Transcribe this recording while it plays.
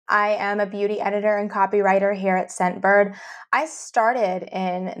I am a beauty editor and copywriter here at Scentbird. I started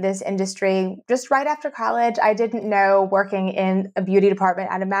in this industry just right after college. I didn't know working in a beauty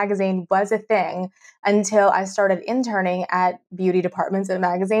department at a magazine was a thing until I started interning at beauty departments and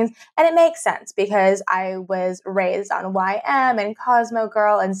magazines. And it makes sense because I was raised on YM and Cosmo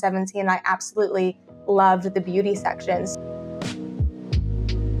Girl and 17. I absolutely loved the beauty sections.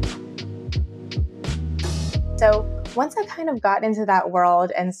 So once I kind of got into that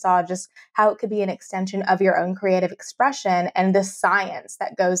world and saw just how it could be an extension of your own creative expression and the science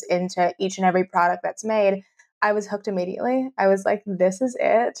that goes into each and every product that's made, I was hooked immediately. I was like, this is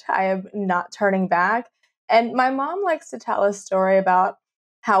it. I am not turning back. And my mom likes to tell a story about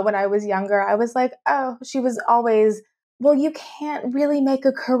how when I was younger, I was like, oh, she was always, well, you can't really make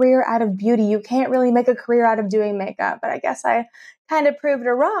a career out of beauty. You can't really make a career out of doing makeup. But I guess I kind of proved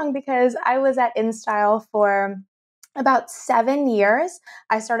her wrong because I was at InStyle for about 7 years.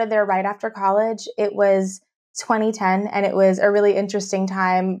 I started there right after college. It was 2010, and it was a really interesting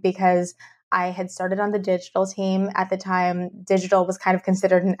time because I had started on the digital team. At the time, digital was kind of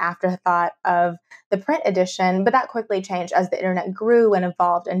considered an afterthought of the print edition, but that quickly changed as the internet grew and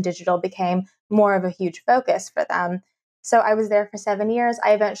evolved, and digital became more of a huge focus for them. So I was there for 7 years.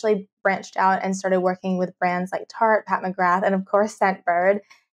 I eventually branched out and started working with brands like Tarte, Pat McGrath, and of course, Scentbird.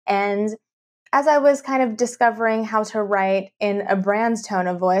 And as I was kind of discovering how to write in a brand's tone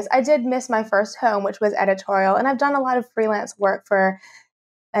of voice, I did miss my first home, which was editorial. And I've done a lot of freelance work for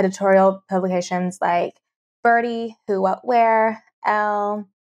editorial publications like Birdie, Who, What, Where, Elle,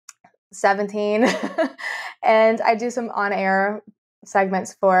 17. And I do some on-air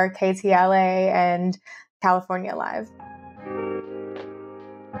segments for KTLA and California Live.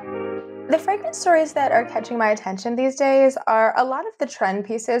 The fragrance stories that are catching my attention these days are a lot of the trend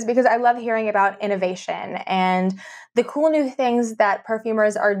pieces because I love hearing about innovation and the cool new things that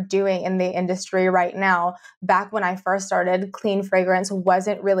perfumers are doing in the industry right now. Back when I first started, clean fragrance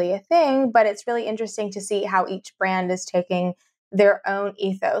wasn't really a thing, but it's really interesting to see how each brand is taking their own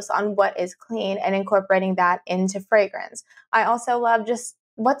ethos on what is clean and incorporating that into fragrance. I also love just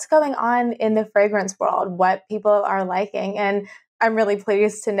what's going on in the fragrance world, what people are liking, and I'm really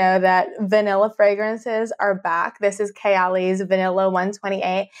pleased to know that vanilla fragrances are back. This is Kayali's Vanilla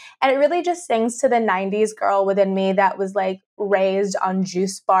 128. And it really just sings to the 90s girl within me that was like raised on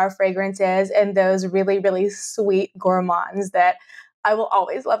juice bar fragrances and those really, really sweet gourmands that I will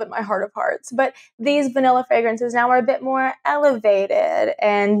always love in my heart of hearts. But these vanilla fragrances now are a bit more elevated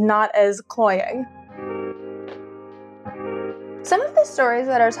and not as cloying. Some of the stories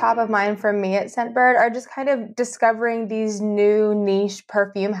that are top of mind for me at Scentbird are just kind of discovering these new niche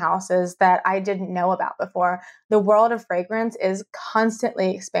perfume houses that I didn't know about before. The world of fragrance is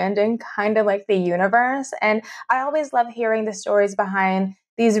constantly expanding, kind of like the universe. And I always love hearing the stories behind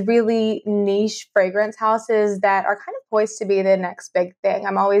these really niche fragrance houses that are kind of poised to be the next big thing.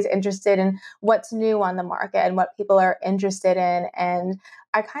 I'm always interested in what's new on the market and what people are interested in. And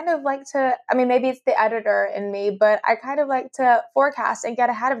I kind of like to, I mean, maybe it's the editor in me, but I kind of like to forecast and get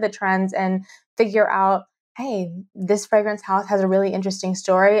ahead of the trends and figure out, hey, this fragrance house has a really interesting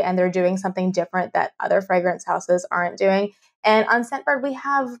story and they're doing something different that other fragrance houses aren't doing. And on Scentbird, we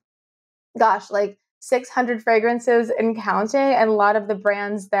have, like 600 fragrances and counting. And a lot of the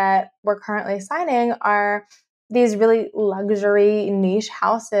brands that we're currently signing are these really luxury niche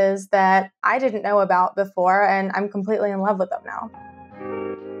houses that I didn't know about before. And I'm completely in love with them now.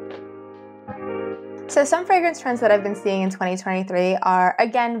 So some fragrance trends that I've been seeing in 2023 are,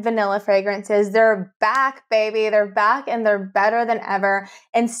 again, vanilla fragrances. They're back, baby. They're back and they're better than ever.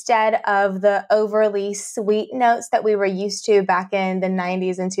 Instead of the overly sweet notes that we were used to back in the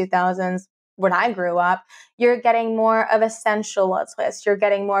 90s and 2000s when I grew up, you're getting more of a sensual twist. You're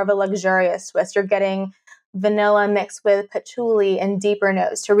getting more of a luxurious twist. You're getting vanilla mixed with patchouli and deeper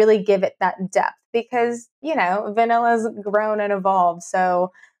notes to really give it that depth because, vanilla's grown and evolved.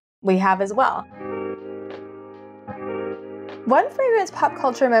 So we have as well. One fragrance pop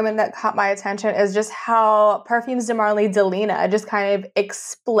culture moment that caught my attention is just how Perfumes de Marly Delina just kind of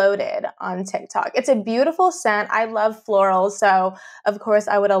exploded on TikTok. It's a beautiful scent. I love florals, so of course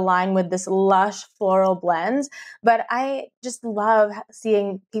I would align with this lush floral blend, but I just love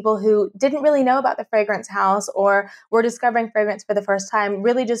seeing people who didn't really know about the fragrance house or were discovering fragrance for the first time,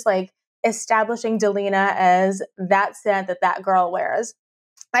 really just like establishing Delina as that scent that girl wears.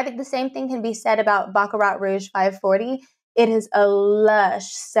 I think the same thing can be said about Baccarat Rouge 540. It is a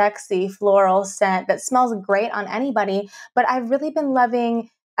lush, sexy floral scent that smells great on anybody, but I've really been loving,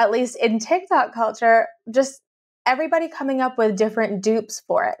 at least in TikTok culture, just everybody coming up with different dupes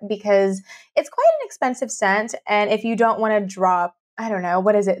for it because it's quite an expensive scent. And if you don't want to drop I don't know,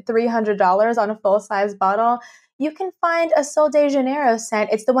 what is it, $300 on a full-size bottle, you can find a Sol de Janeiro scent.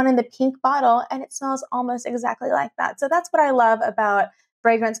 It's the one in the pink bottle, and it smells almost exactly like that. So that's what I love about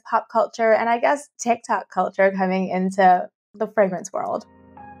fragrance pop culture and I guess TikTok culture coming into the fragrance world.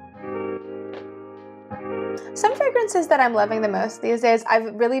 Some fragrances that I'm loving the most these days,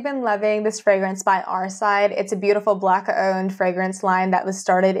 I've really been loving this fragrance by Our Side. It's a beautiful Black-owned fragrance line that was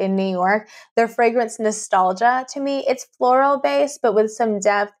started in New York. Their fragrance Nostalgia, to me, it's floral-based, but with some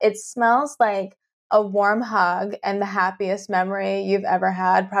depth. It smells like a warm hug and the happiest memory you've ever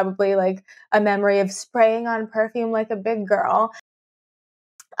had, probably like a memory of spraying on perfume like a big girl.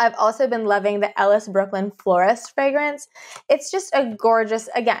 I've also been loving the Ellis Brooklyn Florist fragrance. It's just a gorgeous,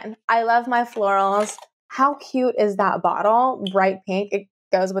 again, I love my florals. How cute is that bottle? Bright pink. It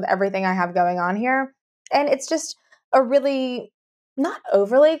goes with everything I have going on here. And it's just a really, not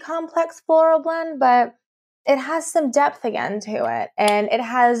overly complex floral blend, but it has some depth again to it. And it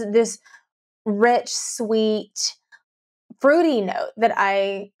has this rich, sweet, fruity note that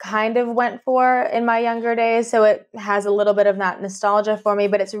I kind of went for in my younger days. So it has a little bit of that nostalgia for me,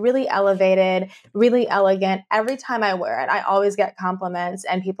 but it's really elevated, really elegant. Every time I wear it, I always get compliments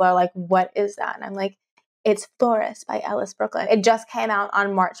and people are like, what is that? And I'm like, it's Florist by Ellis Brooklyn. It just came out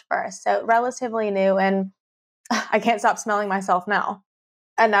on March 1st, so relatively new, and I can't stop smelling myself now.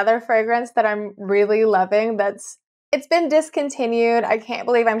 Another fragrance that I'm really loving it's been discontinued. I can't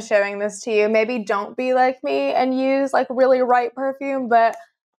believe I'm showing this to you. Maybe don't be like me and use like really ripe perfume, but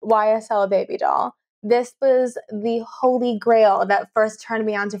YSL Baby Doll. This was the holy grail that first turned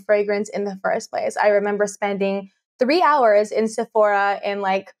me on to fragrance in the first place. I remember spending 3 hours in Sephora in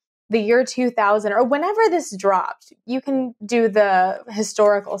like the year 2000 or whenever this dropped. You can do the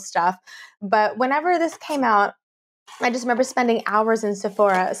historical stuff, but whenever this came out, I just remember spending hours in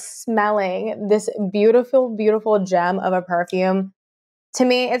Sephora smelling this beautiful, beautiful gem of a perfume. To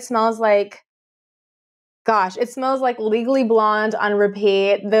me, it smells like, gosh, it smells like Legally Blonde on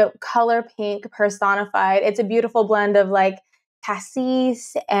repeat, the color pink personified. It's a beautiful blend of like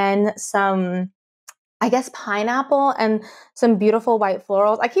cassis and some, I guess, pineapple and some beautiful white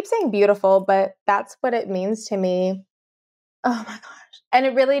florals. I keep saying beautiful, but that's what it means to me. Oh my gosh. And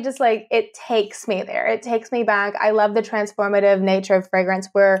it really just like, it takes me there. It takes me back. I love the transformative nature of fragrance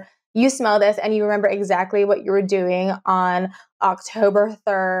where you smell this and you remember exactly what you were doing on October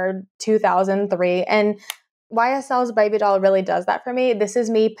 3rd, 2003. And YSL's Baby Doll really does that for me. This is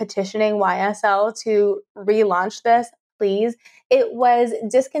me petitioning YSL to relaunch this, please. It was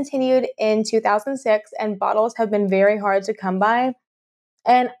discontinued in 2006 and bottles have been very hard to come by.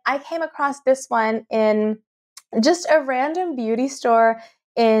 And I came across this one in just a random beauty store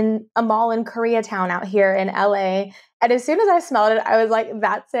in a mall in Koreatown out here in LA. And as soon as I smelled it, I was like,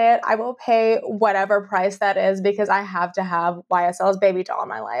 that's it. I will pay whatever price that is because I have to have YSL's Baby Doll in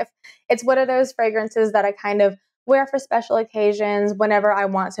my life. It's one of those fragrances that I kind of wear for special occasions whenever I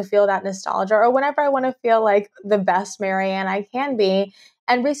want to feel that nostalgia or whenever I want to feel like the best Marianne I can be.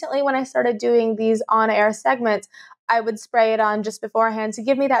 And recently when I started doing these on-air segments, I would spray it on just beforehand to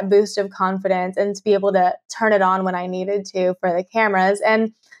give me that boost of confidence and to be able to turn it on when I needed to for the cameras.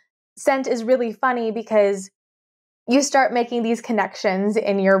 And scent is really funny because you start making these connections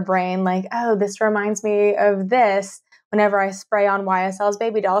in your brain like, oh, this reminds me of this whenever I spray on YSL's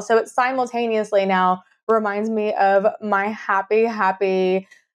Baby Doll. So it simultaneously now reminds me of my happy, happy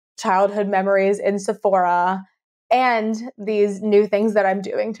childhood memories in Sephora and these new things that I'm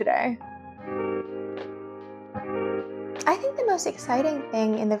doing today. I think the most exciting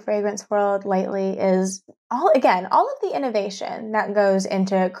thing in the fragrance world lately is all of the innovation that goes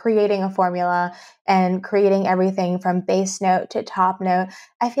into creating a formula and creating everything from base note to top note.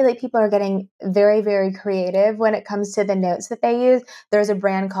 I feel like people are getting very, very creative when it comes to the notes that they use. There's a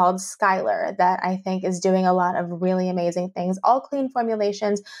brand called Skylar that I think is doing a lot of really amazing things, all clean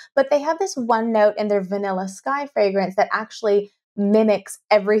formulations, but they have this one note in their Vanilla Sky fragrance that actually mimics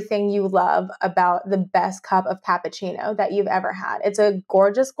everything you love about the best cup of cappuccino that you've ever had. It's a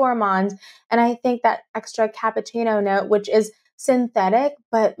gorgeous gourmand. And I think that extra cappuccino note, which is synthetic,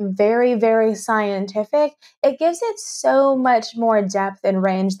 but very, very scientific, it gives it so much more depth and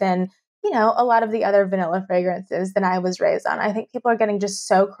range than, a lot of the other vanilla fragrances that I was raised on. I think people are getting just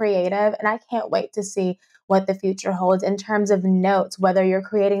so creative and I can't wait to see what the future holds in terms of notes, whether you're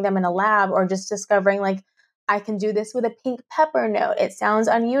creating them in a lab or just discovering like, I can do this with a pink pepper note. It sounds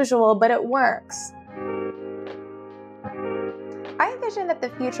unusual, but it works. I envision that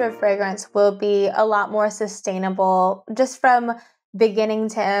the future of fragrance will be a lot more sustainable just from beginning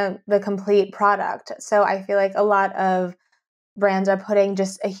to the complete product. So I feel like a lot of brands are putting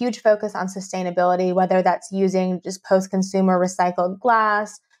just a huge focus on sustainability, whether that's using just post-consumer recycled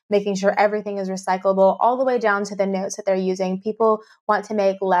glass, making sure everything is recyclable, all the way down to the notes that they're using. People want to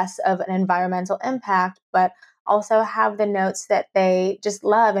make less of an environmental impact, but also have the notes that they just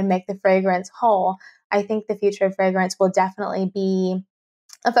love and make the fragrance whole. I think the future of fragrance will definitely be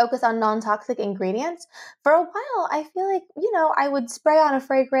a focus on non-toxic ingredients. For a while, I feel like, I would spray on a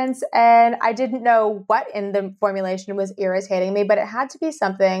fragrance and I didn't know what in the formulation was irritating me, but it had to be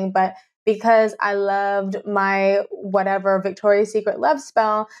something. But because I loved my whatever Victoria's Secret love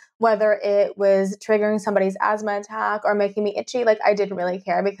spell, whether it was triggering somebody's asthma attack or making me itchy, like I didn't really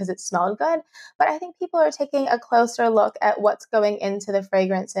care because it smelled good. But I think people are taking a closer look at what's going into the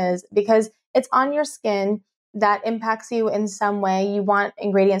fragrances because it's on your skin that impacts you in some way. You want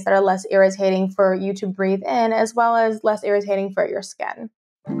ingredients that are less irritating for you to breathe in, as well as less irritating for your skin.